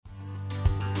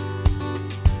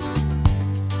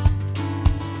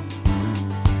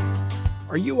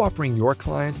Are you offering your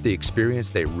clients the experience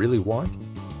they really want?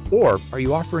 Or are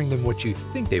you offering them what you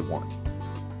think they want?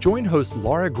 Join hosts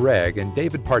Laura Gregg and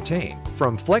David Partain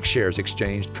from FlexShares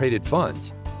Exchange Traded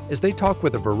Funds as they talk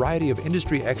with a variety of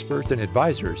industry experts and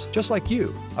advisors just like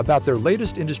you about their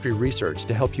latest industry research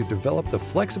to help you develop the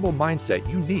flexible mindset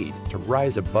you need to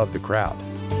rise above the crowd.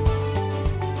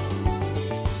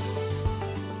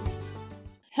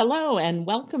 Hello and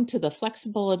welcome to the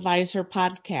Flexible Advisor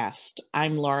Podcast.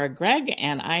 I'm Laura Gregg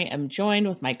and I am joined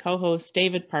with my co-host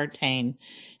David Partain.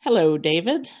 Hello,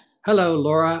 David. Hello,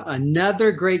 Laura.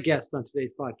 Another great guest on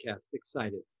today's podcast.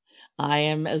 Excited. I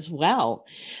am as well.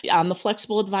 On the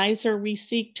Flexible Advisor, we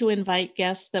seek to invite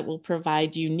guests that will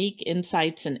provide unique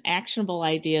insights and actionable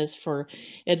ideas for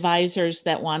advisors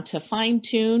that want to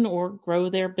fine-tune or grow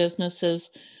their businesses,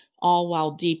 all while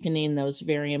deepening those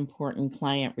very important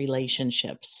client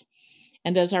relationships.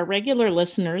 And as our regular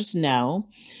listeners know,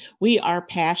 we are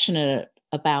passionate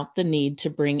about the need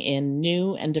to bring in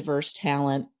new and diverse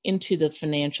talent into the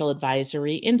financial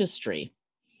advisory industry.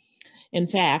 In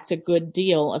fact, a good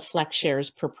deal of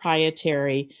FlexShares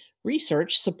proprietary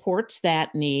research supports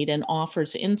that need and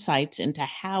offers insights into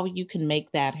how you can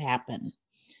make that happen.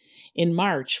 In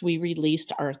March, we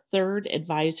released our third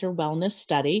advisor wellness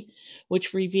study,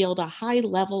 which revealed a high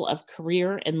level of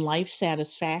career and life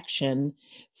satisfaction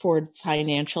for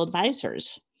financial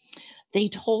advisors. They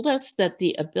told us that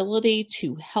the ability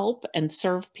to help and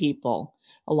serve people,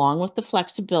 along with the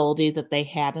flexibility that they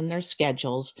had in their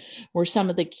schedules, were some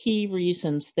of the key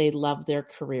reasons they love their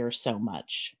career so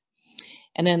much.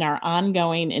 And in our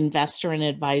ongoing investor and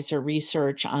advisor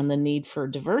research on the need for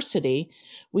diversity,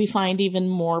 we find even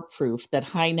more proof that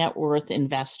high net worth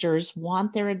investors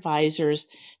want their advisors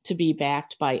to be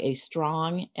backed by a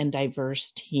strong and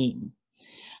diverse team.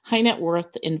 High net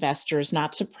worth investors,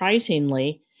 not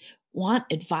surprisingly, want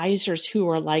advisors who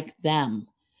are like them,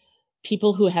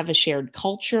 people who have a shared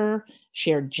culture,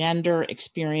 shared gender,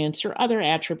 experience, or other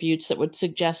attributes that would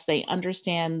suggest they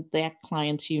understand that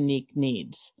client's unique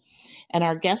needs. And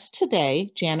our guest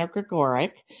today, Jana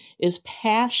Gregorek, is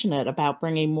passionate about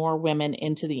bringing more women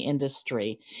into the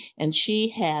industry, and she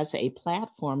has a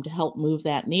platform to help move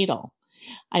that needle.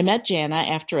 I met Jana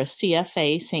after a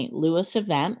CFA St. Louis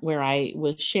event where I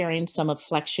was sharing some of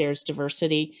FlexShares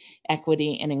diversity,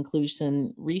 equity, and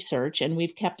inclusion research, and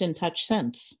we've kept in touch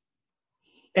since.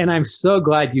 And I'm so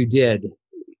glad you did.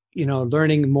 You know,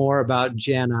 learning more about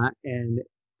Jana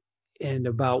and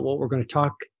about what we're going to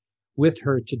talk with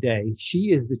her today.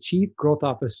 She is the Chief Growth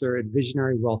Officer at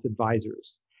Visionary Wealth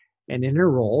Advisors. And in her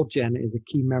role, Jana is a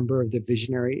key member of the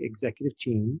Visionary executive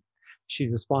team.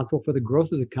 She's responsible for the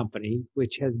growth of the company,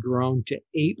 which has grown to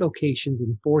 8 locations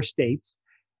in 4 states,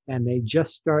 and they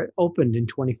just opened in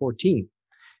 2014.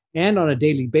 And on a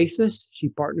daily basis, she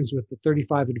partners with the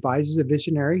 35 advisors of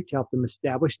Visionary to help them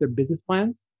establish their business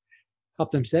plans,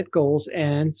 help them set goals,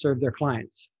 and serve their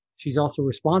clients. She's also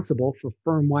responsible for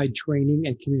firm-wide training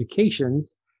and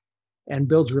communications and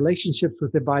builds relationships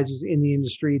with advisors in the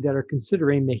industry that are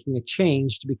considering making a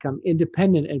change to become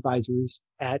independent advisors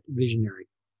at Visionary.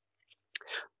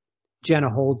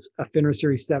 Jana holds a FINRA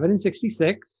Series 7 and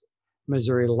 66,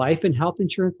 Missouri Life and Health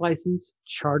Insurance License,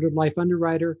 Chartered Life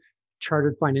Underwriter,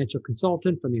 Chartered Financial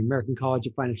Consultant from the American College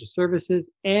of Financial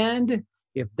Services, and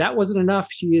if that wasn't enough,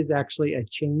 she is actually a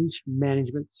Change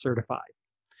Management Certified.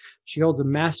 She holds a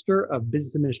Master of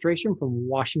Business Administration from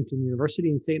Washington University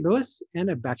in St. Louis and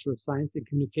a Bachelor of Science in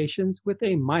Communications with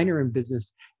a minor in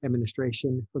Business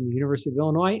Administration from the University of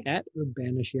Illinois at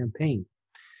Urbana-Champaign.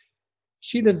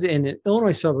 She lives in an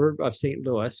Illinois suburb of St.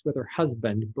 Louis with her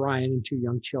husband, Brian, and 2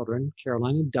 young children,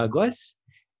 Caroline and Douglas.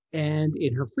 And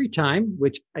in her free time,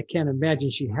 which I can't imagine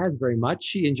she has very much,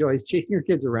 she enjoys chasing her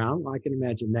kids around. Well, I can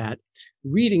imagine that.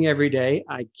 Reading every day,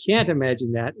 I can't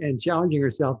imagine that. And challenging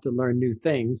herself to learn new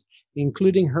things,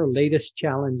 including her latest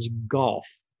challenge, golf.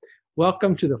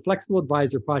 Welcome to the Flexible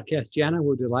Advisor Podcast, Jana.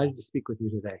 We're delighted to speak with you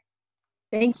today.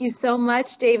 Thank you so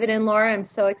much, David and Laura. I'm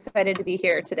so excited to be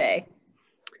here today.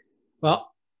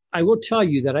 Well, I will tell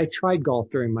you that I tried golf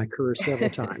during my career several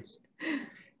times,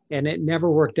 and it never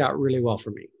worked out really well for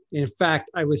me. In fact,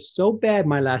 I was so bad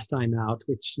my last time out,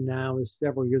 which now is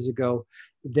several years ago,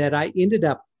 that I ended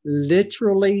up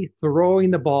literally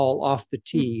throwing the ball off the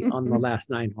tee on the last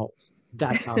 9 holes.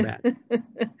 That's how bad.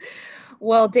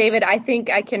 Well, David, I think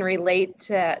I can relate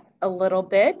to a little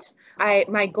bit.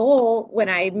 My goal when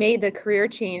I made the career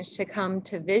change to come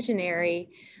to Visionary,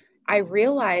 I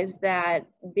realized that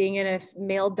being in a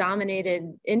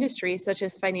male-dominated industry such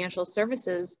as financial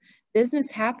services,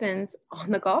 business happens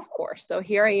on the golf course. So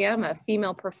here I am, a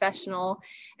female professional,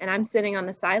 and I'm sitting on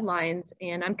the sidelines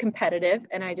and I'm competitive,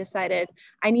 and I decided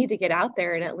I need to get out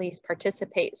there and at least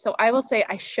participate. So I will say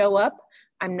I show up.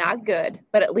 I'm not good,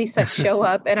 but at least I show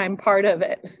up and I'm part of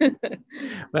it.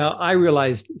 Well, I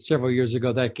realized several years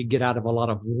ago that I could get out of a lot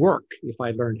of work if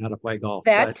I learned how to play golf.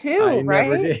 That but too, I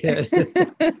right? never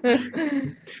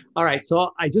did. All right. So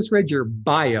I just read your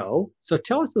bio. So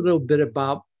tell us a little bit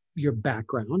about your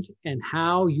background and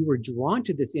how you were drawn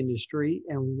to this industry,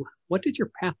 and what did your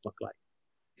path look like?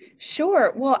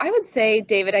 Sure. Well, I would say,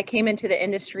 David, I came into the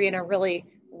industry in a really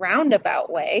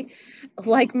roundabout way.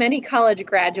 Like many college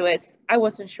graduates, I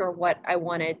wasn't sure what I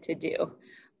wanted to do.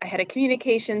 I had a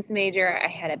communications major, I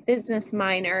had a business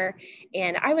minor,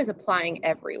 and I was applying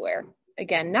everywhere.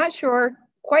 Again, not sure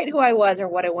quite who I was or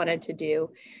what I wanted to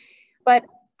do. But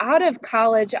out of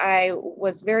college, I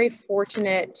was very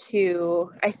fortunate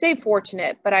I say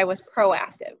fortunate, but I was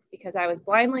proactive because I was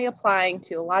blindly applying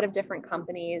to a lot of different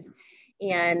companies.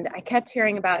 And I kept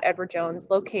hearing about Edward Jones,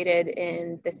 located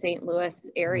in the St. Louis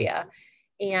area.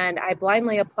 And I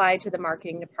blindly applied to the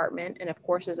marketing department. And of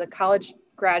course, as a college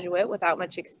graduate without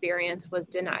much experience, was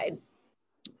denied.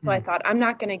 So I thought, I'm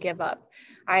not going to give up.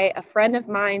 A friend of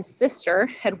mine's sister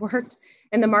had worked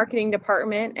in the marketing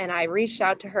department, and I reached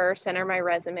out to her, sent her my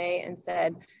resume, and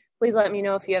said, please let me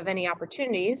know if you have any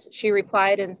opportunities. She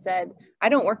replied and said, I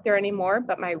don't work there anymore,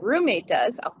 but my roommate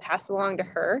does. I'll pass along to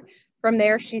her. From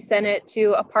there, she sent it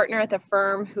to a partner at the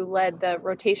firm who led the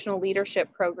rotational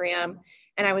leadership program.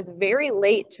 And I was very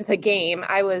late to the game.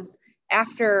 I was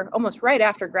almost right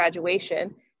after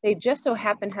graduation. They just so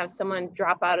happened to have someone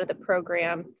drop out of the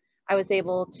program. I was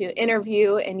able to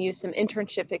interview and use some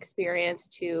internship experience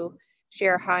to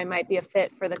share how I might be a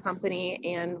fit for the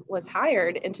company, and was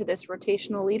hired into this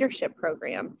rotational leadership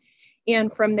program.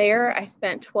 And from there, I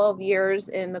spent 12 years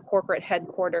in the corporate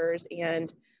headquarters,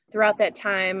 and throughout that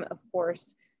time, of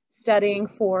course, studying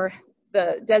for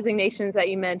the designations that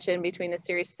you mentioned between the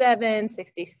Series 7,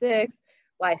 66,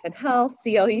 Life and Health,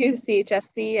 CLU,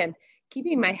 CHFC, and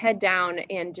keeping my head down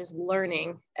and just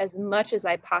learning as much as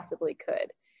I possibly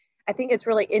could. I think it's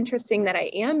really interesting that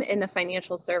I am in the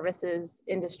financial services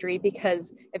industry,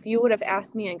 because if you would have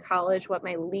asked me in college what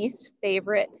my least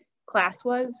favorite class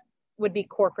would be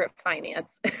corporate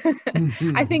finance.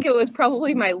 I think it was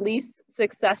probably my least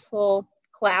successful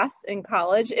class in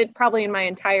college, probably in my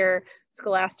entire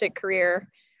scholastic career.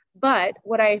 But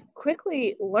what I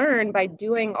quickly learned by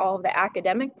doing all of the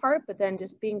academic part, but then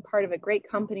just being part of a great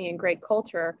company and great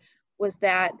culture, was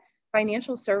that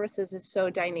financial services is so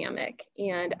dynamic.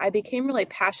 And I became really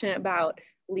passionate about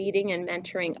leading and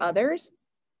mentoring others,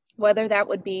 whether that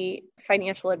would be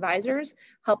financial advisors,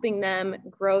 helping them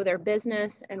grow their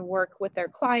business and work with their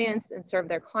clients and serve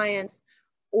their clients,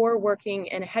 or working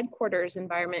in a headquarters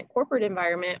environment, corporate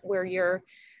environment, where you're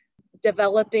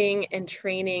developing and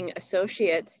training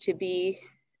associates to be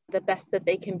the best that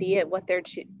they can be at what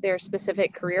their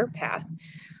specific career path.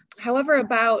 However,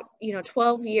 about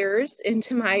 12 years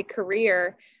into my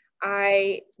career,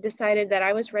 I decided that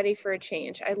I was ready for a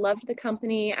change. I loved the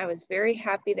company. I was very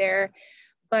happy there,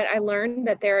 but I learned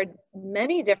that there are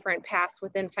many different paths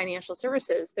within financial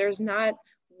services. There's not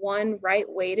one right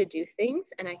way to do things.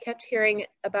 And I kept hearing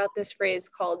about this phrase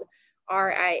called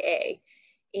RIA,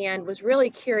 and was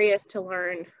really curious to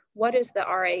learn, what is the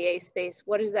RIA space?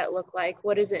 What does that look like?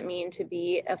 What does it mean to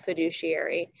be a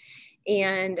fiduciary?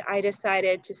 And I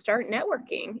decided to start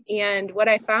networking. And what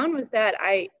I found was that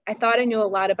I thought I knew a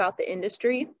lot about the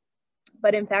industry,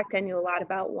 but in fact, I knew a lot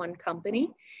about one company.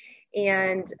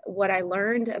 And what I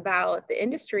learned about the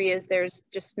industry is there's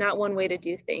just not one way to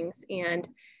do things. And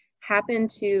happened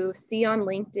to see on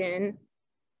LinkedIn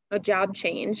a job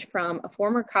change from a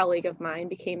former colleague of mine,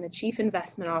 became the chief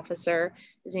investment officer.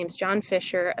 His name's John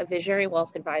Fisher of Visionary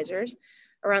Wealth Advisors.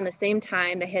 Around the same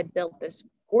time, they had built this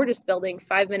gorgeous building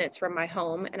 5 minutes from my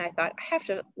home. And I thought, I have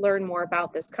to learn more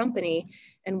about this company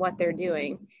and what they're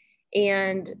doing.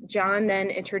 And John then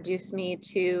introduced me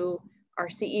to our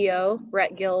CEO,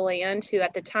 Brett Gilliland, who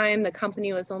at the time the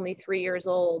company was only 3 years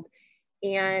old.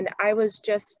 And I was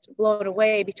just blown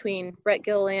away between Brett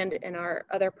Gilliland and our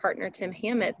other partner, Tim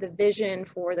Hammett, the vision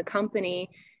for the company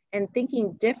and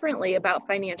thinking differently about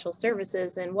financial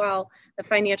services. And while the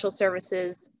financial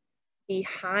services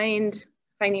behind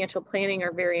financial planning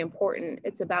are very important,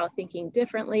 it's about thinking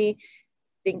differently,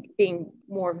 being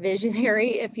more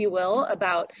visionary, if you will,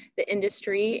 about the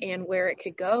industry and where it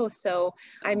could go. So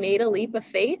I made a leap of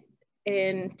faith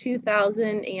in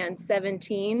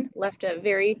 2017, left a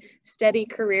very steady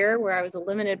career where I was a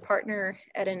limited partner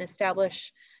at an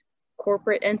established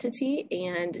corporate entity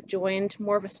and joined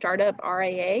more of a startup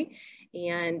RIA.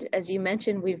 And as you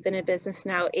mentioned, we've been in business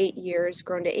now 8 years,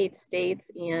 grown to 8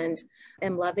 states, and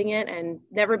am loving it and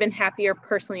never been happier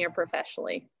personally or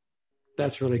professionally.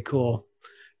 That's really cool.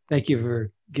 Thank you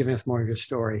for giving us more of your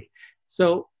story.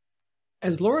 So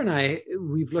as Laura and I,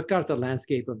 we've looked out at the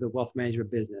landscape of the wealth management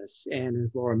business. And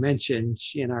as Laura mentioned,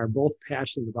 she and I are both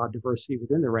passionate about diversity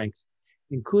within the ranks,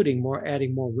 including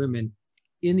adding more women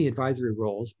in the advisory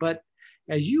roles. But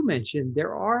as you mentioned,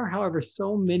 there are, however,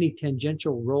 so many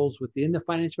tangential roles within the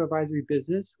financial advisory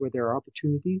business where there are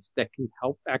opportunities that can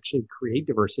help actually create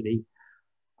diversity.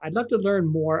 I'd love to learn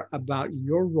more about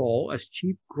your role as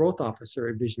Chief Growth Officer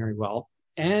at Visionary Wealth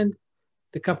and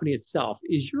the company itself.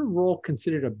 Is your role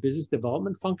considered a business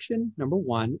development function, number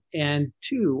one? And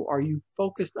two, are you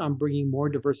focused on bringing more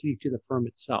diversity to the firm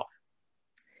itself?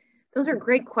 Those are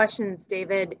great questions,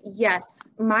 David. Yes,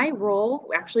 my role,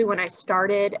 actually, when I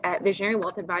started at Visionary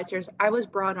Wealth Advisors, I was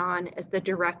brought on as the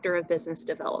Director of Business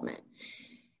Development.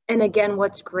 And again,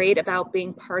 what's great about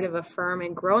being part of a firm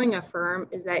and growing a firm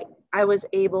is that I was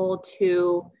able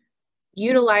to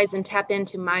utilize and tap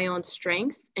into my own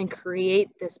strengths and create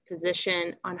this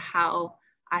position on how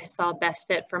I saw best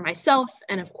fit for myself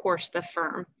and, of course, the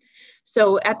firm.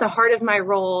 So at the heart of my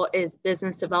role is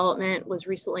business development, was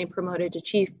recently promoted to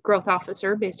Chief Growth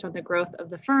Officer based on the growth of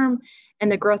the firm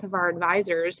and the growth of our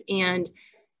advisors. And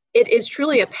it is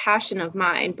truly a passion of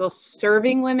mine, both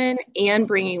serving women and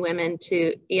bringing women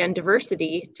and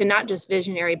diversity to not just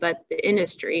Visionary, but the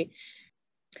industry.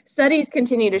 Studies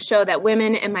continue to show that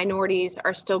women and minorities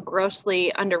are still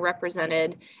grossly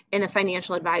underrepresented in the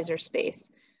financial advisor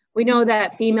space. We know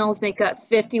that females make up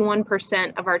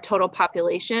 51% of our total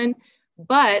population,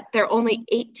 but they're only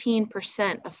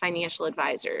 18% of financial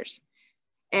advisors.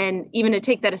 And even to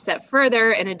take that a step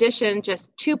further, in addition,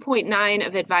 just 2.9%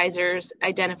 of advisors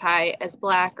identify as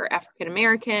Black or African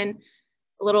American,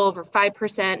 a little over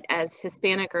 5% as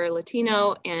Hispanic or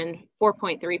Latino, and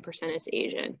 4.3% as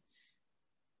Asian.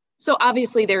 So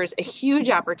obviously there's a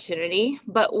huge opportunity,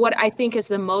 but what I think is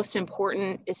the most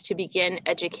important is to begin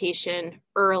education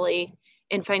early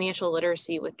in financial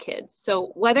literacy with kids.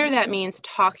 So whether that means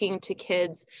talking to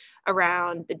kids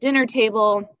around the dinner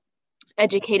table,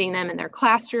 educating them in their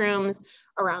classrooms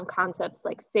around concepts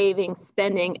like saving,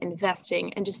 spending,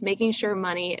 investing, and just making sure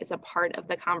money is a part of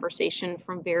the conversation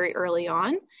from very early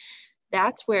on.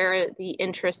 That's where the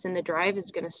interest and the drive is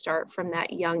going to start from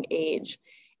that young age.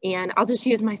 And I'll just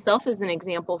use myself as an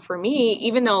example. For me,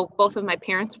 even though both of my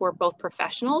parents were both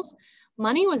professionals,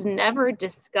 money was never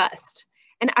discussed.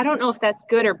 And I don't know if that's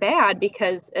good or bad,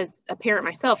 because as a parent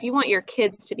myself, you want your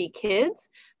kids to be kids,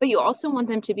 but you also want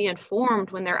them to be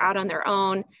informed when they're out on their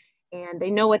own and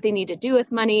they know what they need to do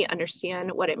with money,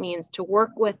 understand what it means to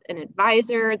work with an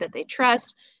advisor that they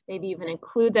trust, maybe even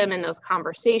include them in those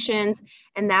conversations.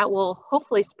 And that will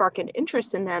hopefully spark an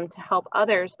interest in them to help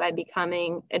others by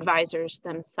becoming advisors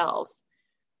themselves.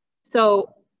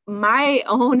 So my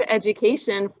own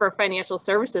education for financial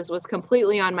services was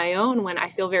completely on my own, when I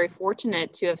feel very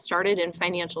fortunate to have started in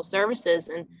financial services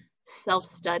and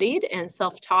self-studied and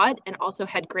self-taught, and also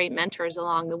had great mentors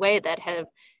along the way that have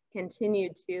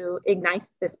continued to ignite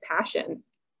this passion.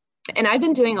 And I've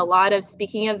been doing a lot of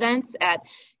speaking events at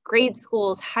grade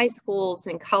schools, high schools,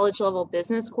 and college level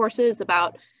business courses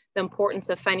about the importance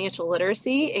of financial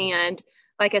literacy. And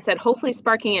like I said, hopefully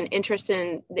sparking an interest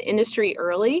in the industry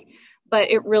early, but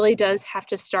it really does have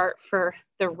to start for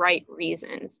the right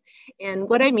reasons. And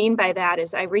what I mean by that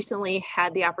is I recently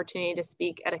had the opportunity to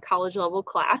speak at a college level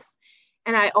class.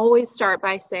 And I always start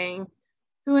by saying,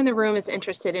 who in the room is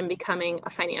interested in becoming a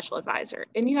financial advisor?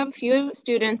 And you have a few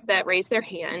students that raise their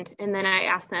hand, and then I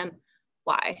ask them,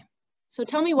 why? So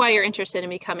tell me why you're interested in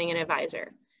becoming an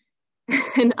advisor.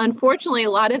 And unfortunately,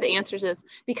 a lot of the answers is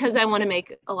because I want to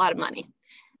make a lot of money.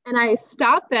 And I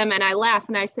stop them and I laugh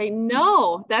and I say,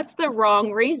 no, that's the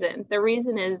wrong reason. The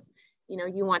reason is,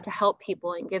 you want to help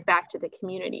people and give back to the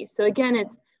community. So again,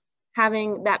 it's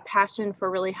having that passion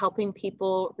for really helping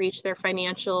people reach their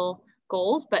financial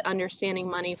goals, but understanding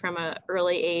money from an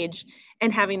early age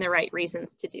and having the right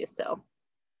reasons to do so.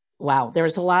 Wow,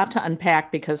 there's a lot to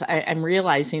unpack, because I'm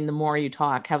realizing the more you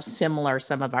talk how similar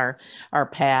some of our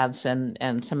paths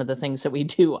and some of the things that we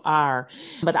do are.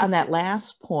 But on that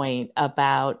last point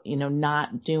about,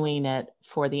 not doing it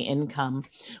for the income,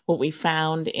 what we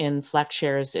found in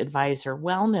FlexShare's advisor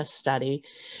wellness study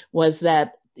was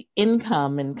that the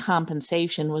income and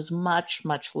compensation was much,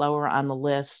 much lower on the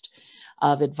list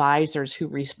of advisors who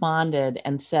responded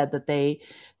and said that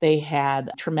they had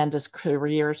tremendous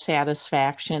career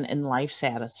satisfaction and life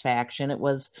satisfaction. It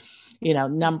was,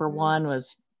 number one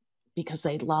was because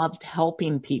they loved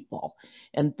helping people.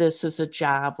 And this is a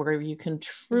job where you can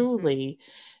truly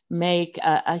make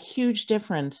a huge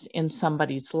difference in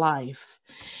somebody's life.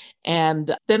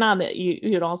 And then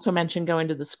you'd also mentioned going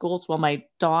to the schools. Well, my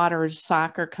daughter's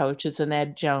soccer coach is an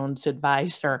Ed Jones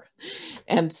advisor.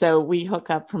 And so we hook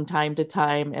up from time to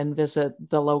time and visit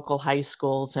the local high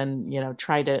schools and,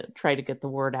 try to get the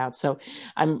word out. So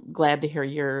I'm glad to hear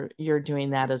you're doing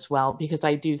that as well, because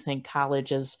I do think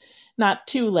college is not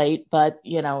too late, but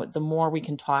the more we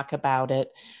can talk about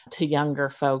it to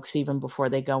younger folks, even before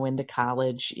they go into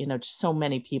college, just so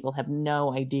many people have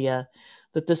no idea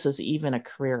that this is even a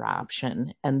career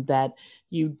option, and that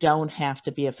you don't have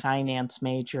to be a finance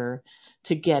major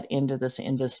to get into this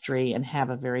industry and have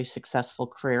a very successful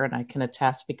career. And I can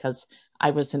attest, because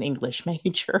I was an English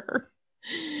major.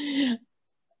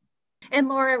 And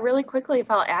Laura, really quickly,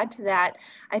 if I'll add to that,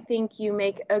 I think you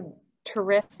make a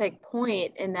terrific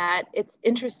point in that it's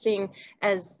interesting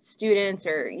as students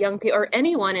or young people or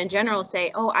anyone in general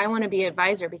say, oh, I want to be an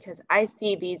advisor because I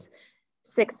see these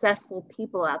successful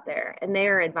people out there and they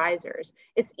are advisors.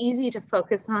 It's easy to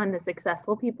focus on the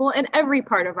successful people in every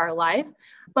part of our life,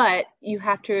 but you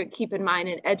have to keep in mind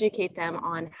and educate them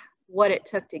on what it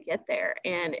took to get there.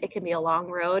 And it can be a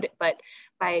long road, but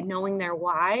by knowing their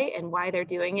why and why they're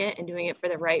doing it and doing it for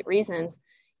the right reasons,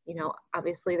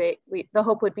 obviously the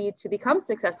hope would be to become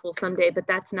successful someday, but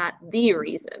that's not the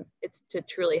reason. It's to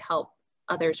truly help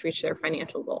others reach their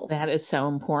financial goals. That is so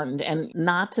important, and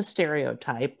not to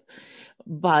stereotype,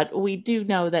 but we do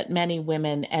know that many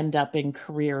women end up in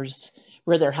careers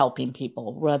where they're helping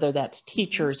people, whether that's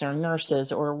teachers or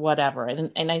nurses or whatever.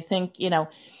 And I think,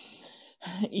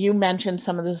 you mentioned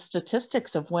some of the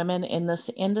statistics of women in this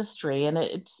industry, and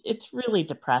it's really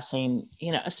depressing,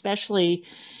 especially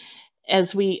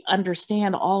as we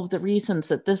understand all of the reasons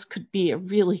that this could be a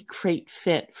really great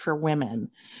fit for women.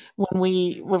 When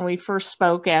we first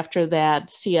spoke after that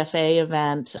CFA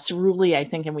event, Cerulli, I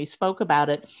think, and we spoke about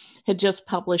it, had just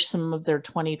published some of their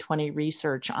 2020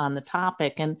 research on the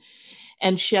topic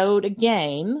and showed a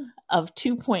gain of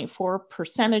 2.4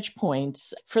 percentage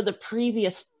points for the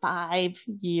previous 5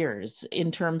 years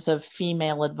in terms of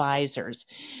female advisors,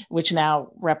 which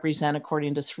now represent,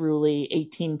 according to Cerulli,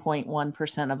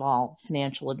 18.1% of all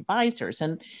financial advisors.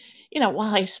 And,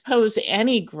 while I suppose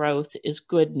any growth is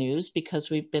good news because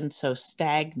we've been so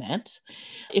stagnant,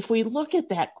 if we look at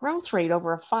that growth rate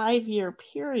over a 5-year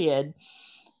period,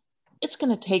 it's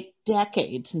going to take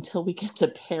decades until we get to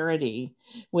parity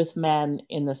with men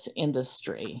in this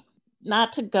industry.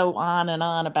 Not to go on and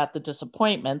on about the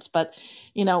disappointments, but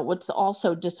what's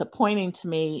also disappointing to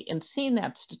me in seeing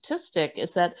that statistic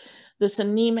is that this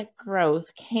anemic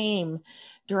growth came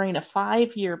during a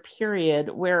 5-year period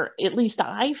where, at least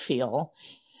I feel,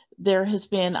 there has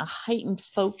been a heightened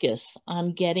focus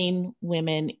on getting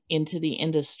women into the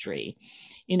industry.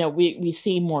 We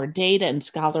see more data and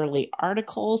scholarly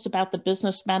articles about the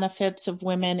business benefits of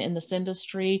women in this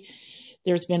industry.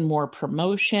 There's been more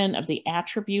promotion of the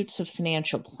attributes of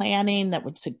financial planning that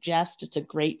would suggest it's a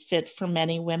great fit for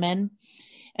many women.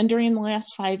 And during the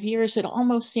last 5 years, it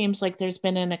almost seems like there's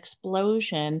been an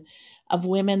explosion of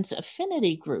women's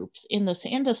affinity groups in this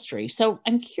industry. So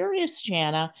I'm curious,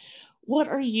 Jana, what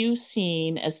are you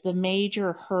seeing as the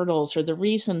major hurdles or the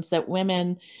reasons that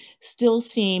women still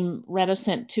seem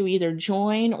reticent to either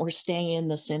join or stay in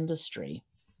this industry?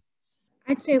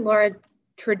 I'd say, Laura,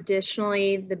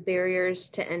 traditionally the barriers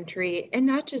to entry, and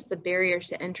not just the barriers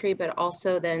to entry, but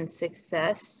also then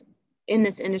success in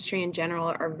this industry in general,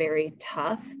 are very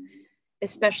tough,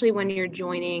 especially when you're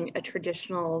joining a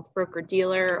traditional broker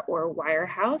dealer or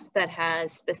wirehouse that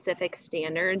has specific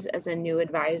standards as a new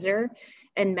advisor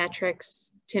and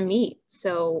metrics to meet.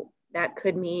 So that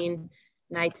could mean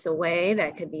nights away,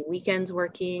 that could be weekends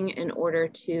working in order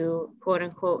to quote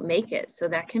unquote make it. So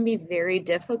that can be very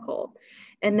difficult.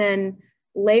 And then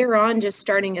layer on just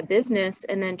starting a business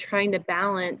and then trying to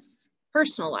balance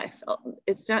personal life.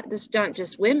 It's not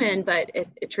just women, but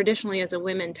it traditionally is a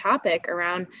women topic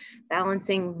around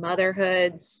balancing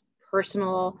motherhoods,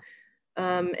 personal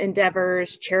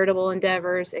endeavors, charitable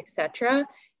endeavors, etc.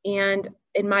 And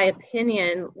in my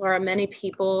opinion, Laura, many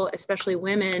people, especially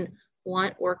women,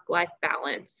 want work-life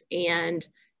balance. And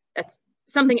that's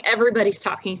something everybody's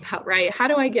talking about, right? How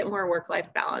do I get more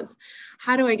work-life balance?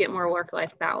 How do I get more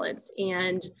work-life balance?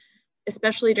 And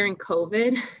especially during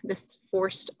COVID, this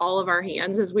forced all of our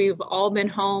hands as we've all been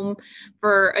home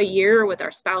for a year with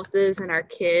our spouses and our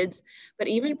kids. But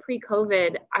even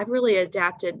pre-COVID, I've really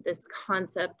adapted this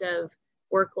concept of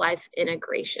work-life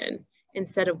integration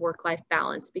instead of work-life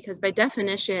balance, because by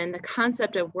definition, the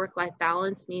concept of work-life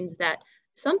balance means that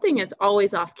something is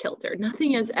always off kilter.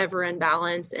 Nothing is ever in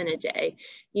balance in a day.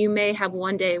 You may have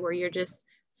one day where you're just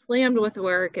slammed with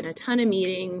work and a ton of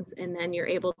meetings, and then you're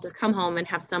able to come home and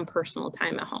have some personal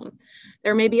time at home.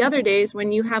 There may be other days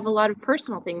when you have a lot of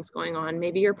personal things going on.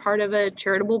 Maybe you're part of a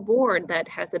charitable board that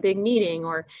has a big meeting,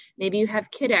 or maybe you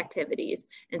have kid activities.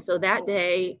 And so that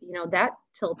day, that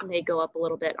tilt may go up a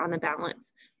little bit on the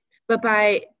balance. But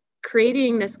by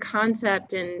creating this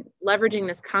concept and leveraging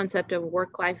this concept of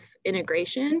work-life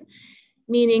integration,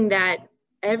 meaning that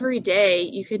every day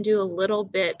you can do a little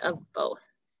bit of both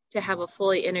to have a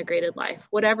fully integrated life,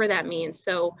 whatever that means.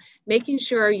 So making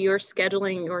sure you're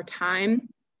scheduling your time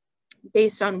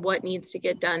based on what needs to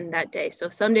get done that day. So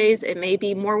some days it may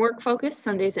be more work focused,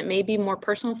 some days it may be more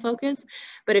personal focused,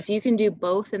 but if you can do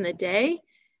both in the day,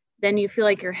 then you feel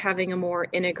like you're having a more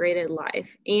integrated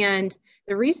life. And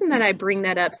the reason that I bring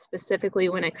that up specifically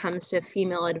when it comes to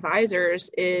female advisors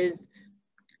is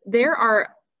there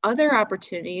are other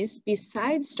opportunities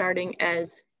besides starting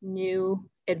as new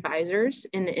advisors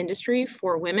in the industry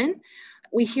for women.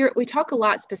 We talk a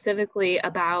lot specifically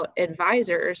about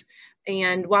advisors.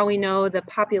 And while we know the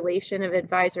population of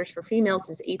advisors for females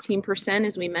is 18%,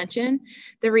 as we mentioned,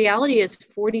 the reality is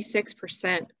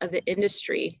 46% of the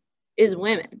industry is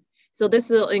women. So this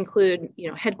will include,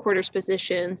 headquarters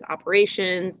positions,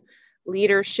 operations,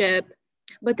 leadership,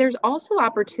 but there's also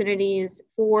opportunities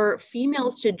for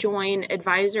females to join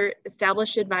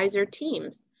established advisor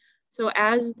teams. So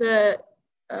as the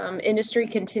industry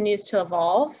continues to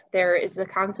evolve, there is the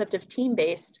concept of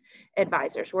team-based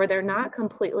advisors where they're not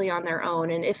completely on their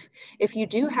own. And if you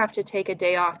do have to take a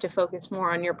day off to focus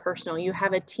more on your personal, you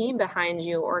have a team behind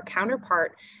you or a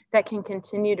counterpart that can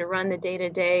continue to run the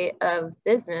day-to-day of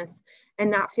business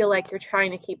and not feel like you're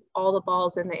trying to keep all the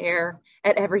balls in the air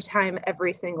at every time,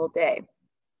 every single day.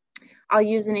 I'll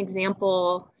use an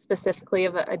example specifically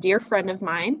of a dear friend of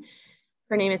mine.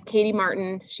 Her name is Katie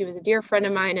Martin. She was a dear friend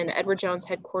of mine in Edward Jones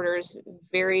headquarters,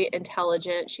 very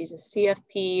intelligent. She's a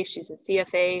CFP, she's a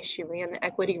CFA. She ran the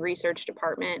equity research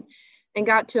department and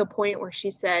got to a point where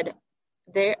she said,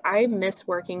 I miss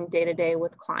working day-to-day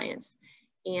with clients.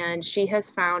 And she has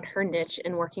found her niche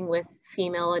in working with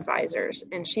female advisors.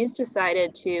 And she's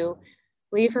decided to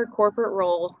leave her corporate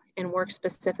role and work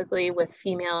specifically with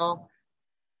female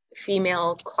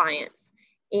clients.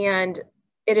 And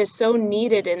it is so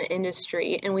needed in the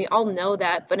industry, and we all know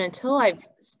that, but until I've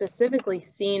specifically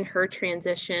seen her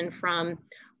transition from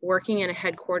working in a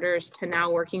headquarters to now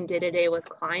working day-to-day with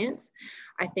clients,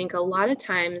 I think a lot of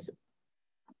times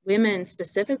women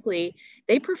specifically,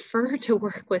 they prefer to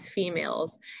work with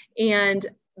females. And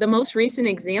the most recent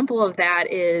example of that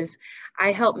is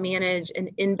I help manage an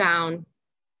inbound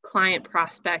client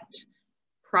prospect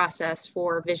process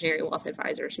for visionary wealth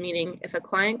advisors, meaning if a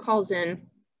client calls in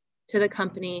to the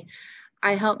company,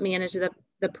 I help manage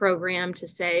the program to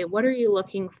say, what are you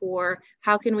looking for?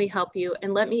 How can we help you?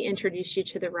 And let me introduce you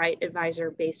to the right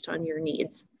advisor based on your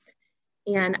needs.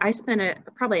 And I spent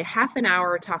probably a half an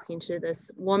hour talking to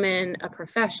this woman, a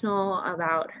professional,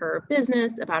 about her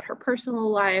business, about her personal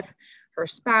life, her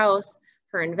spouse,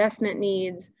 her investment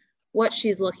needs, what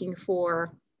she's looking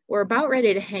for. We're about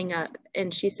ready to hang up.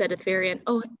 And she said at the very end,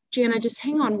 oh, Jana, just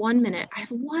hang on 1 minute. I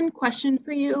have one question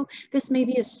for you. This may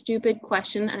be a stupid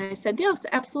question. And I said, yes,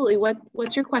 absolutely.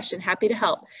 What's your question? Happy to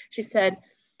help. She said,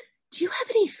 do you have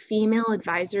any female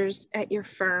advisors at your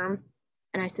firm?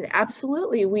 And I said,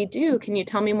 absolutely, we do. Can you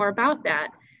tell me more about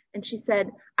that? And she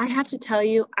said, I have to tell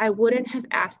you, I wouldn't have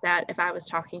asked that if I was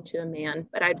talking to a man,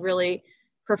 but I'd really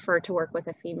prefer to work with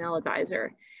a female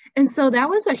advisor. And so that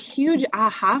was a huge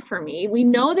aha for me. We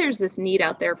know there's this need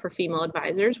out there for female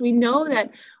advisors. We know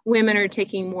that women are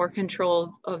taking more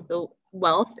control of the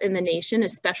wealth in the nation,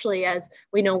 especially as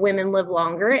we know women live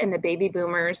longer and the baby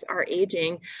boomers are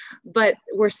aging, but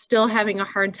we're still having a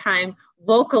hard time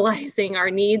vocalizing our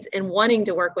needs and wanting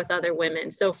to work with other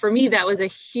women. So for me, that was a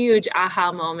huge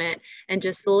aha moment and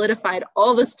just solidified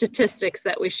all the statistics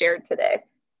that we shared today.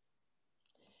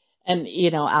 And,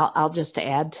 I'll just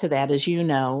add to that. As you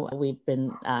know, we've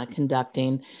been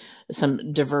conducting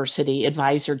some diversity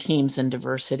advisor teams and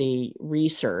diversity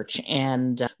research.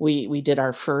 And we did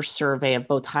our first survey of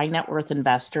both high net worth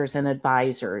investors and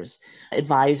advisors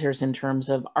in terms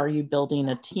of, are you building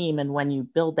a team? And when you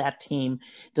build that team,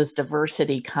 does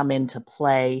diversity come into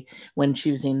play when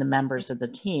choosing the members of the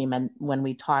team? And when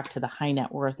we talked to the high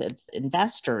net worth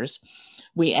investors,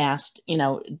 we asked,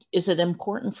 is it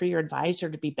important for your advisor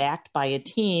to be backed by a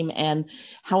team, and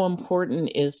how important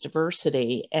is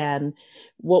diversity? And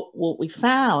what we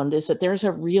found is that there's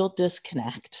a real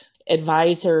disconnect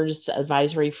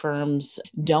advisory firms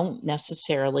don't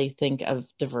necessarily think of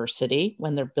diversity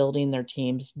when they're building their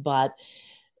teams, but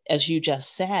as you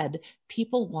just said,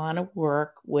 people want to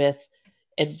work with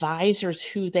advisors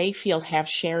who they feel have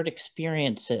shared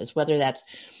experiences, whether that's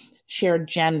shared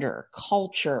gender,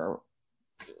 culture,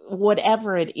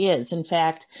 whatever it is. In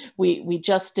fact, we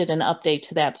just did an update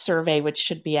to that survey, which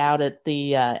should be out at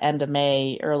the end of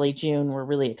May, early June. We're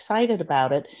really excited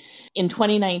about it. In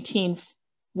 2019,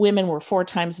 women were 4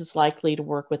 times as likely to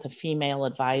work with a female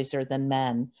advisor than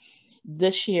men.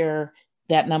 This year,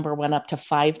 that number went up to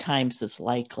 5 times as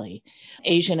likely.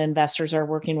 Asian investors are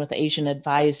working with Asian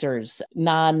advisors.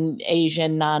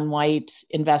 Non-Asian, non-white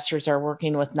investors are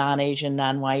working with non-Asian,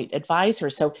 non-white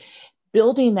advisors. So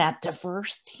building that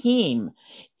diverse team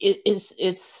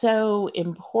it's so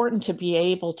important to be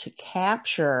able to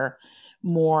capture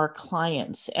more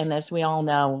clients. And as we all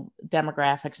know,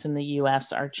 demographics in the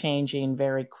US are changing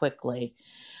very quickly.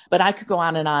 But I could go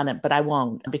on and on, but I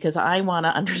won't, because I want to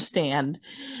understand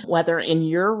whether in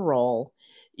your role,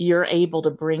 you're able to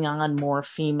bring on more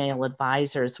female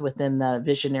advisors within the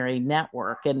Visionary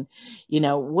Network. And,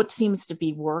 what seems to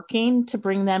be working to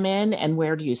bring them in, and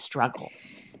where do you struggle?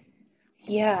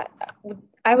 Yeah,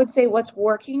 I would say what's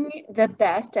working the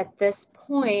best at this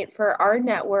point for our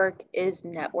network is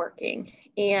networking.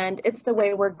 And it's the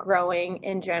way we're growing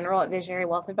in general at Visionary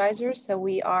Wealth Advisors. So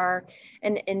we are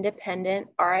an independent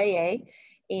RIA,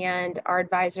 and our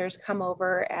advisors come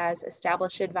over as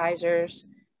established advisors.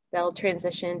 They'll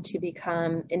transition to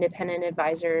become independent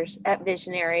advisors at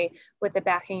Visionary with the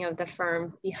backing of the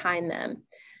firm behind them.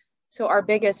 So our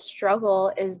biggest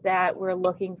struggle is that we're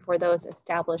looking for those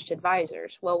established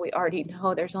advisors. Well, we already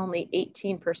know there's only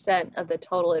 18% of the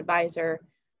total advisor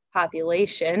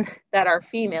population that are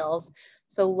females.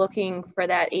 So looking for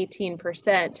that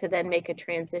 18% to then make a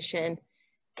transition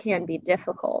can be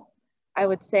difficult. I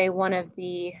would say one of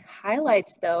the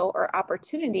highlights, though, or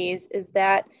opportunities, is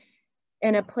that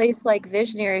in a place like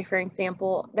Visionary, for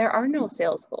example, there are no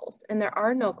sales goals and there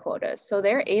are no quotas. So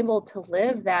they're able to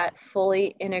live that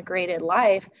fully integrated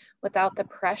life without the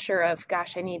pressure of,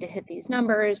 gosh, I need to hit these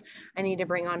numbers. I need to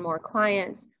bring on more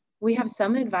clients. We have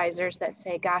some advisors that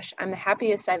say, gosh, I'm the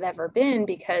happiest I've ever been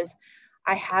because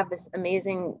I have this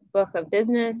amazing book of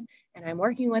business and I'm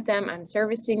working with them, I'm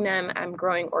servicing them, I'm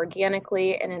growing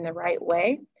organically and in the right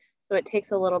way. So it takes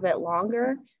a little bit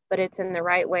longer, but it's in the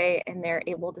right way, and they're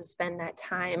able to spend that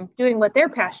time doing what they're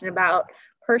passionate about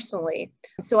personally.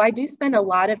 So I do spend a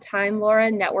lot of time,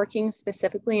 Laura, networking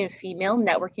specifically in female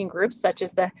networking groups such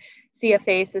as the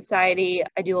CFA Society.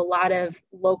 I do a lot of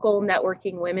local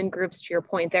networking women groups. To your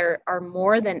point, there are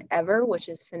more than ever, which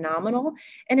is phenomenal.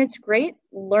 And it's great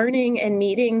learning and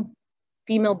meeting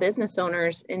female business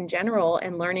owners in general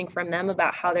and learning from them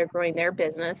about how they're growing their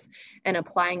business and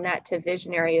applying that to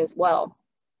Visionary as well.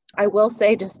 I will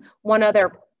say just one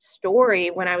other story.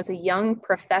 When I was a young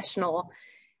professional,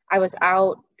 I was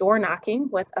out door knocking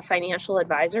with a financial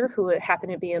advisor who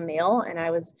happened to be a male, and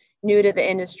I was new to the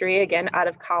industry, again, out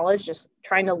of college, just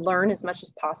trying to learn as much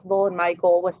as possible. And my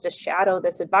goal was to shadow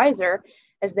this advisor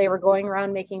as they were going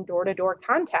around making door-to-door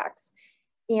contacts.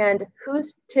 And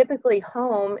who's typically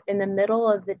home in the middle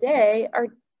of the day are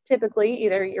typically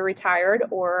either you're retired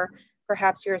or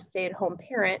perhaps you're a stay-at-home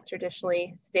parent,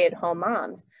 traditionally stay-at-home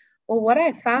moms. Well, what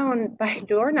I found by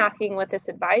door knocking with this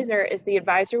advisor is the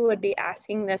advisor would be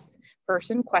asking this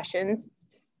person questions.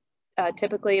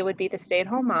 Typically, it would be the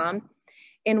stay-at-home mom.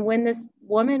 And when this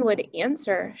woman would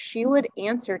answer, she would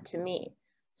answer to me.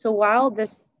 So while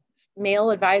this male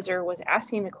advisor was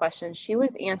asking the questions, she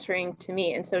was answering to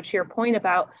me. And so to your point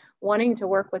about wanting to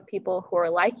work with people who are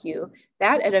like you,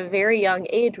 that at a very young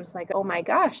age was like, oh my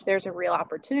gosh, there's a real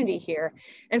opportunity here.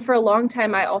 And for a long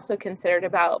time, I also considered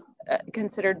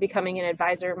becoming an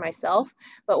advisor myself.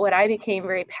 But what I became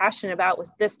very passionate about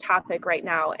was this topic right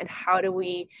now. And how do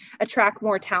we attract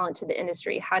more talent to the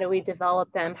industry? How do we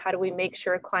develop them? How do we make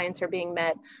sure clients are being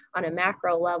met on a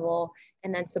macro level,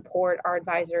 and then support our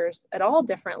advisors at all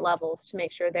different levels to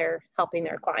make sure they're helping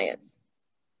their clients?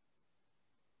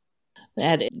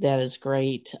 That is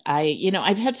great.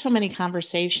 I've had so many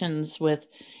conversations with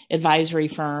advisory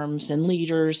firms and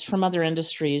leaders from other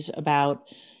industries about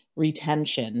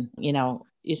retention.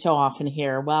 You so often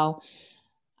hear, well,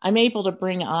 I'm able to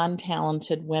bring on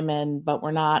talented women, but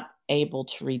we're not able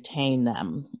to retain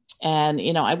them. And,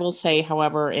 I will say,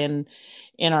 however, in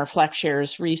our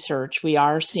FlexShares research, we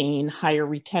are seeing higher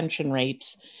retention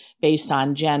rates based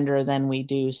on gender than we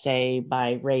do, say,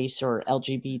 by race or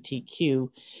LGBTQ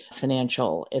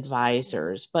financial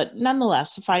advisors. But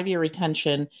nonetheless, 5-year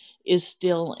retention is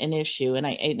still an issue. And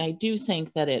I do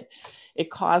think that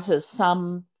it causes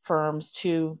some firms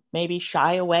to maybe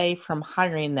shy away from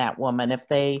hiring that woman if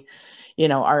they,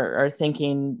 are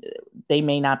thinking they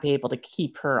may not be able to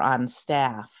keep her on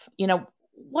staff?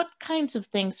 What kinds of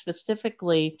things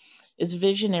specifically is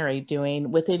Visionary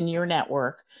doing within your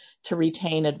network to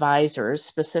retain advisors,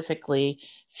 specifically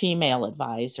female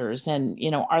advisors? And,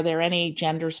 are there any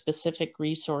gender specific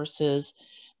resources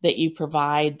that you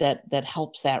provide that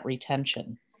helps that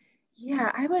retention?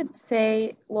 Yeah, I would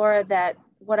say, Laura, that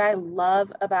what I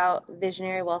love about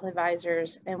Visionary Wealth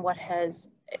Advisors and what has,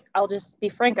 I'll just be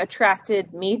frank,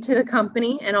 attracted me to the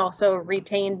company and also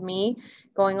retained me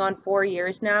going on 4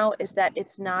 years now is that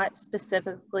it's not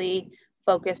specifically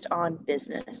focused on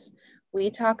business. We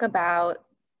talk about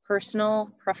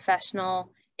personal,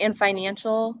 professional, and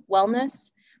financial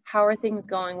wellness. How are things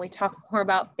going? We talk more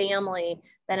about family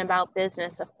than about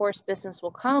business. Of course, business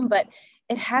will come, but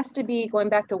it has to be going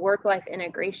back to work-life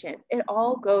integration. It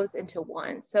all goes into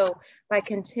one. So by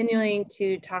continuing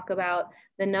to talk about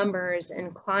the numbers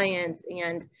and clients,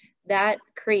 and that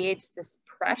creates this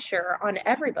pressure on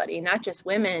everybody, not just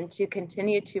women, to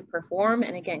continue to perform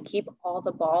and again, keep all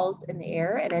the balls in the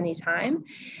air at any time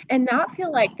and not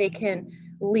feel like they can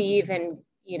leave and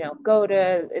go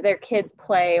to their kids'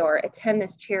 play or attend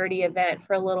this charity event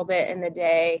for a little bit in the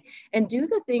day and do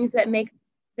the things that make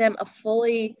them a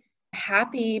fully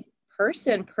happy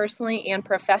person, personally and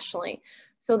professionally.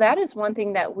 So that is one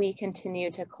thing that we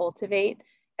continue to cultivate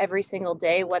every single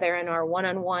day, whether in our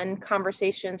one-on-one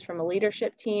conversations from a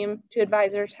leadership team to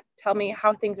advisors, tell me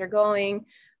how things are going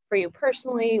for you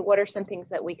personally, what are some things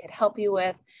that we could help you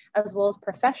with, as well as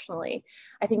professionally.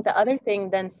 I think the other thing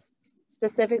then,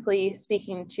 specifically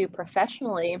speaking to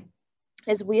professionally,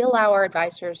 is we allow our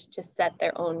advisors to set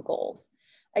their own goals.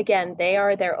 Again, they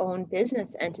are their own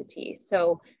business entity.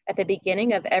 So at the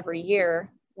beginning of every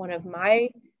year, one of my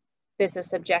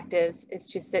business objectives is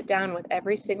to sit down with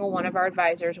every single one of our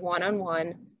advisors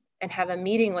one-on-one and have a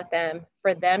meeting with them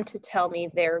for them to tell me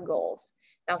their goals.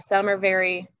 Now, some are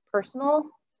very personal,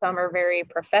 some are very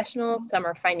professional, some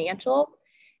are financial,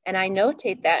 and I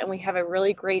notate that, and we have a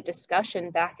really great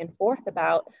discussion back and forth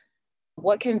about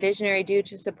what can Visionary do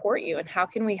to support you and how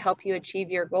can we help you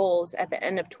achieve your goals at the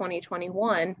end of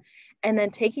 2021, and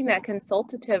then taking that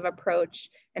consultative approach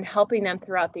and helping them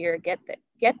throughout the year get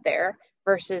there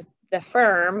versus the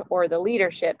firm or the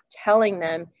leadership telling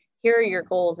them, here are your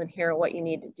goals and here are what you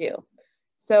need to do.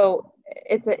 So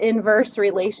it's an inverse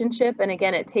relationship. And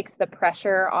again, it takes the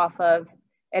pressure off of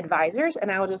advisors. And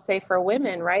I will just say for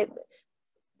women, right,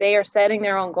 they are setting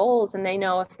their own goals and they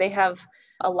know if they have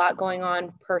a lot going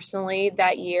on personally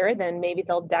that year, then maybe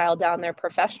they'll dial down their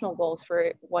professional goals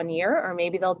for 1 year, or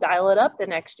maybe they'll dial it up the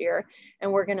next year,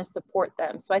 and we're going to support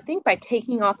them. So I think by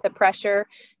taking off the pressure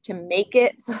to make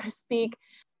it, so to speak,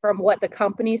 from what the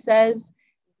company says,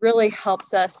 really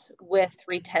helps us with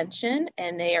retention,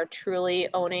 and they are truly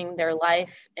owning their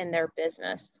life and their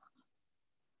business.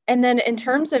 And then in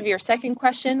terms of your second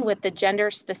question with the gender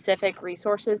specific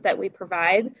resources that we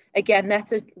provide, again,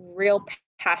 that's a real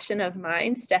passion of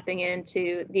mine. Stepping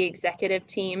into the executive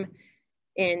team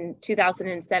in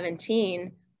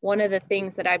 2017, one of the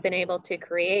things that I've been able to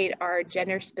create are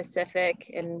gender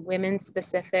specific and women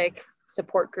specific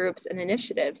support groups and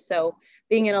initiatives. So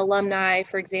being an alumni,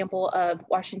 for example, of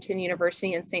Washington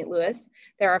University in St. Louis,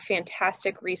 there are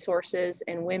fantastic resources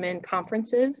and women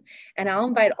conferences. And I'll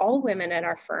invite all women at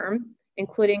our firm,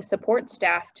 including support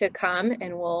staff, to come,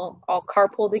 and we'll all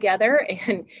carpool together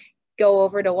and go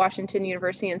over to Washington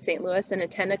University in St. Louis and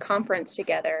attend a conference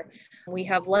together. We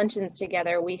have luncheons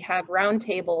together, we have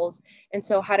roundtables. And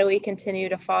so how do we continue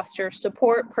to foster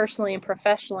support personally and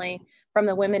professionally from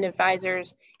the women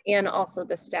advisors and also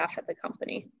the staff at the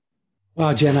company?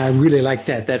 Wow, Jana, I really like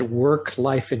that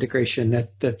work-life integration.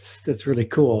 That's really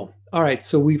cool. All right,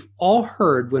 so we've all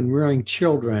heard when rearing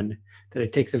children that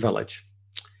it takes a village.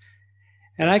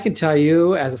 And I can tell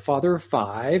you, as a father of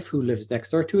 5 who lives next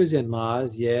door to his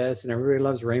in-laws, yes, and everybody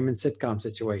loves Raymond's sitcom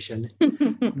situation,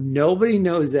 nobody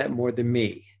knows that more than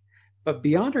me. But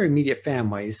beyond our immediate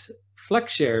families,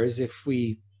 FlexShares, if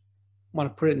we want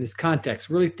to put it in this context,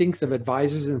 really thinks of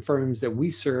advisors and firms that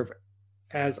we serve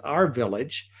as our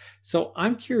village. So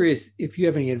I'm curious if you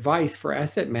have any advice for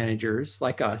asset managers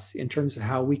like us in terms of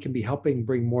how we can be helping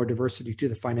bring more diversity to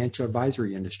the financial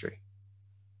advisory industry.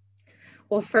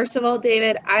 Well, first of all,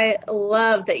 David, I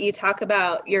love that you talk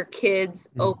about your kids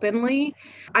openly.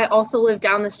 I also live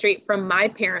down the street from my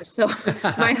parents, so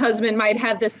my husband might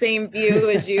have the same view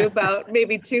as you about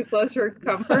maybe too close for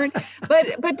comfort.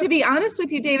 But to be honest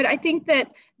with you, David, I think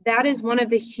that is one of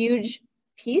the huge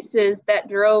pieces that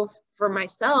drove for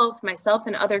myself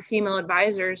and other female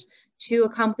advisors to a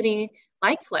company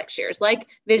like FlexShares, like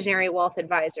Visionary Wealth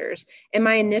Advisors. In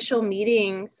my initial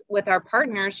meetings with our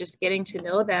partners, just getting to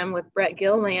know them with Brett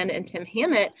Gilliland and Tim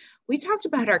Hammett, we talked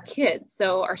about our kids.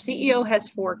 So our CEO has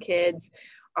 4 kids.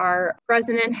 Our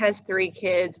president has 3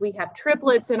 kids. We have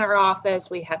triplets in our office.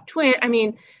 We have twins. I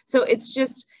mean, so it's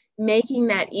just making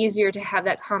that easier to have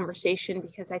that conversation,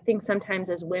 because I think sometimes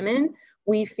as women,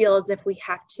 we feel as if we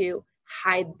have to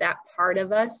hide that part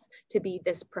of us to be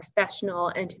this professional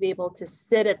and to be able to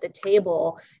sit at the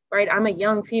table, right? I'm a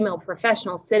young female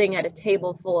professional sitting at a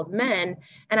table full of men,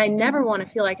 and I never want to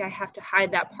feel like I have to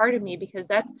hide that part of me, because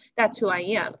that's who I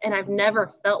am. And I've never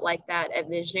felt like that at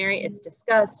Visionary. It's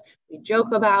discussed, we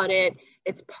joke about it.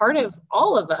 It's part of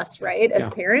all of us, right, as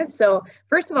parents. So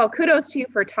first of all, kudos to you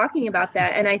for talking about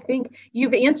that. And I think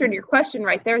you've answered your question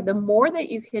right there. The more that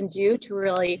you can do to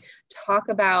really talk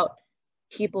about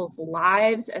people's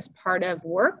lives as part of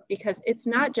work, because it's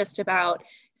not just about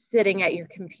sitting at your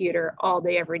computer all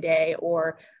day, every day,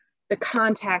 or the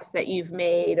contacts that you've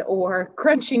made, or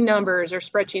crunching numbers or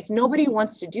spreadsheets. Nobody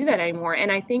wants to do that anymore. And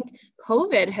I think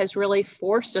COVID has really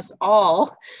forced us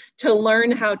all to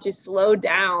learn how to slow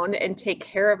down and take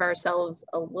care of ourselves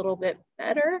a little bit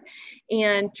better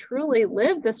and truly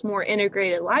live this more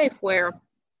integrated life where,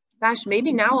 gosh,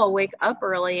 maybe now I'll wake up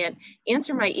early and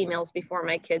answer my emails before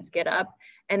my kids get up,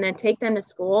 and then take them to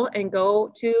school and go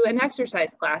to an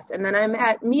exercise class. And then I'm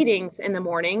at meetings in the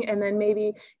morning, and then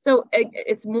maybe, so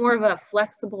it's more of a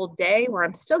flexible day where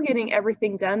I'm still getting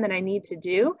everything done that I need to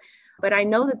do. But I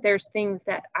know that there's things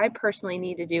that I personally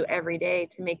need to do every day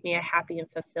to make me a happy and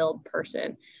fulfilled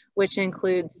person, which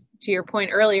includes, to your point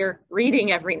earlier,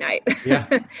 reading every night. Yeah.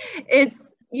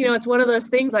 It's one of those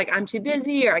things like I'm too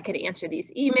busy, or I could answer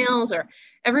these emails, or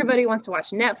everybody wants to watch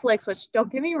Netflix, which, don't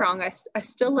get me wrong, I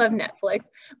still love Netflix,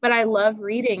 but I love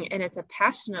reading, and it's a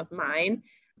passion of mine.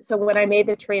 So when I made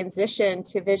the transition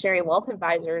to Visionary Wealth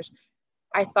Advisors,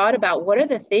 I thought about what are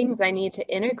the things I need to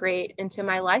integrate into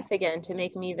my life again to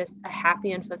make me a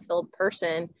happy and fulfilled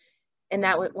person. And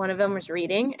that one of them was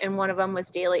reading, and one of them was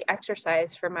daily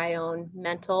exercise for my own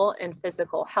mental and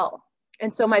physical health.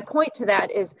 And so my point to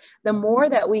that is, the more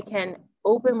that we can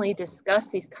openly discuss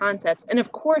these concepts, and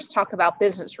of course talk about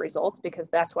business results, because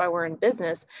that's why we're in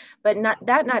business, but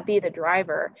not be the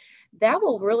driver, that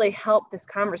will really help this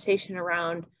conversation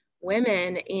around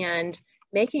women and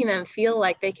making them feel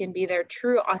like they can be their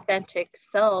true authentic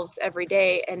selves every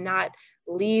day and not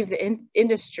leave the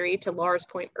industry, to Laura's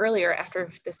point earlier,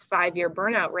 after this 5-year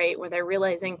burnout rate, where they're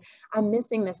realizing I'm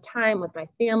missing this time with my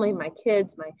family, my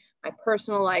kids, my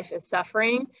personal life is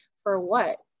suffering for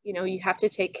what? You have to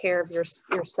take care of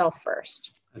yourself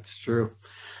first. That's true.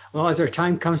 Well, as our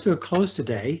time comes to a close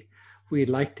today, we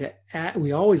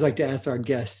always like to ask our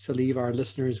guests to leave our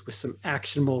listeners with some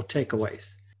actionable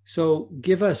takeaways. So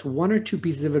give us 1 or 2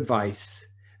 pieces of advice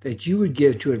that you would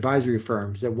give to advisory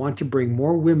firms that want to bring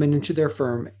more women into their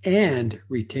firm and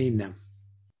retain them.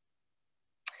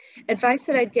 Advice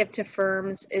that I'd give to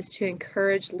firms is to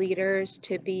encourage leaders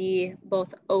to be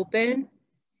both open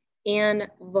and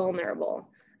vulnerable.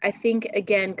 I think,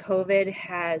 again, COVID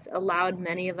has allowed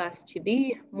many of us to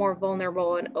be more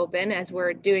vulnerable and open as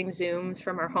we're doing Zooms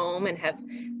from our home and have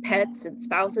pets and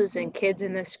spouses and kids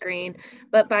in the screen.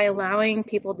 But by allowing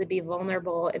people to be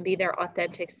vulnerable and be their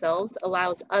authentic selves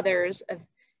allows others of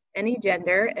any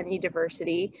gender, any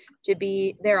diversity, to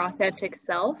be their authentic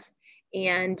self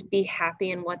and be happy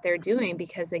in what they're doing.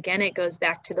 Because again, it goes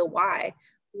back to the why.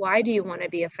 Why do you want to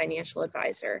be a financial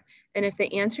advisor? And if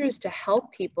the answer is to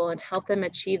help people and help them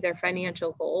achieve their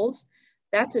financial goals,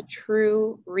 that's a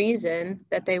true reason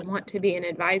that they want to be an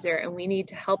advisor. And we need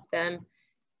to help them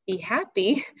be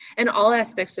happy in all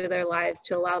aspects of their lives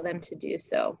to allow them to do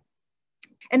so.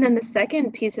 And then the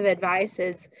second piece of advice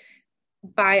is,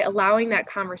 by allowing that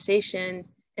conversation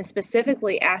and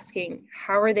specifically asking,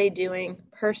 how are they doing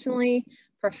personally,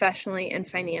 professionally, and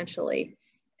financially?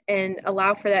 And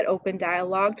allow for that open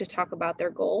dialogue to talk about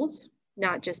their goals,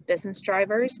 not just business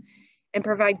drivers, and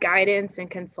provide guidance and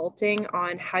consulting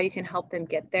on how you can help them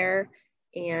get there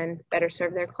and better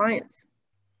serve their clients.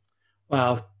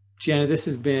 Wow, Jana, this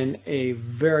has been a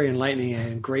very enlightening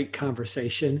and great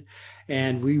conversation.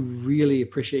 And we really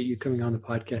appreciate you coming on the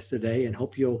podcast today, and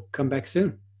hope you'll come back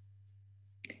soon.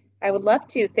 I would love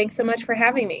to. Thanks so much for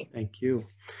having me. Thank you.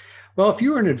 Well, if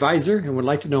you are an advisor and would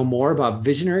like to know more about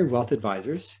Visionary Wealth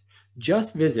Advisors,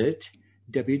 just visit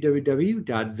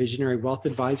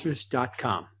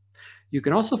www.visionarywealthadvisors.com. You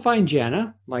can also find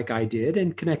Jana, like I did,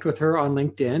 and connect with her on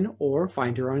LinkedIn or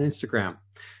find her on Instagram.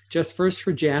 Just search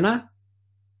for Jana,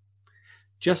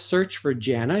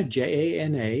 Jana,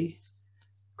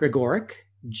 Gregorek, Gregorek.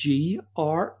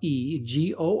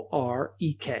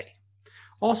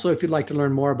 Also, if you'd like to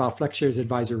learn more about FlexShares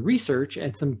Advisor research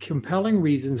and some compelling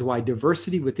reasons why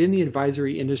diversity within the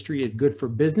advisory industry is good for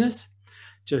business,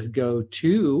 just go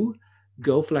to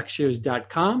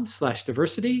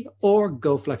goflexshares.com/diversity or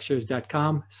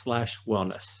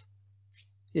goflexshares.com/wellness.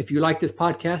 If you like this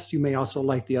podcast, you may also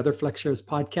like the other FlexShares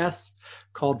podcasts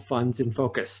called Funds in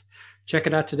Focus. Check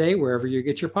it out today wherever you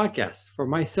get your podcasts. For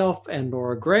myself and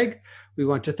Laura Gregg, we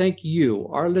want to thank you,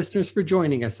 our listeners, for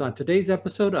joining us on today's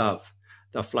episode of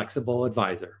The Flexible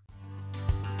Advisor.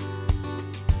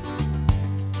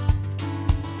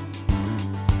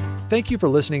 Thank you for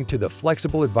listening to the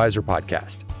Flexible Advisor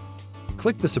podcast.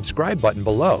 Click the subscribe button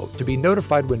below to be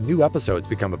notified when new episodes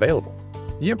become available.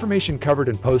 The information covered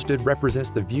and posted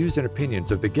represents the views and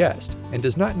opinions of the guest and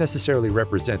does not necessarily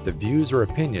represent the views or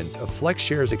opinions of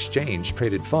FlexShares Exchange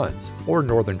Traded Funds or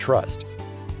Northern Trust.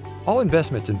 All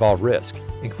investments involve risk,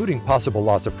 including possible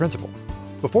loss of principal.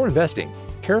 Before investing,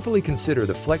 carefully consider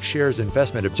the FlexShares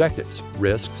investment objectives,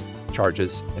 risks,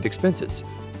 charges, and expenses.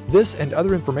 This and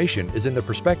other information is in the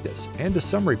prospectus and a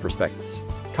summary prospectus,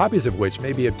 copies of which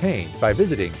may be obtained by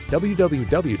visiting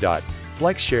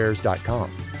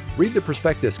www.flexshares.com. Read the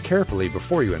prospectus carefully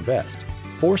before you invest.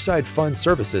 Foreside Fund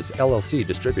Services, LLC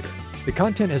distributor. The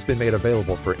content has been made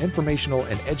available for informational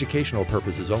and educational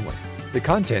purposes only. The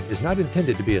content is not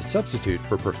intended to be a substitute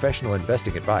for professional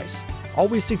investing advice.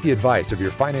 Always seek the advice of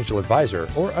your financial advisor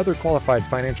or other qualified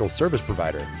financial service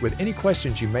provider with any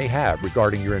questions you may have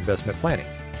regarding your investment planning.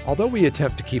 Although we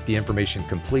attempt to keep the information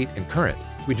complete and current,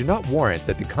 we do not warrant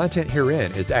that the content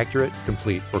herein is accurate,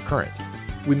 complete, or current.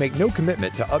 We make no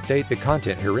commitment to update the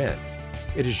content herein.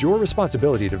 It is your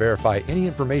responsibility to verify any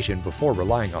information before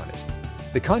relying on it.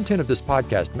 The content of this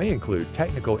podcast may include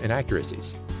technical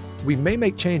inaccuracies. We may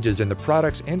make changes in the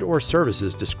products and/or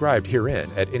services described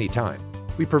herein at any time.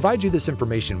 We provide you this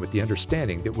information with the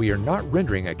understanding that we are not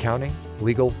rendering accounting,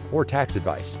 legal, or tax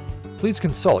advice. Please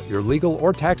consult your legal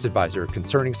or tax advisor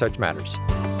concerning such matters.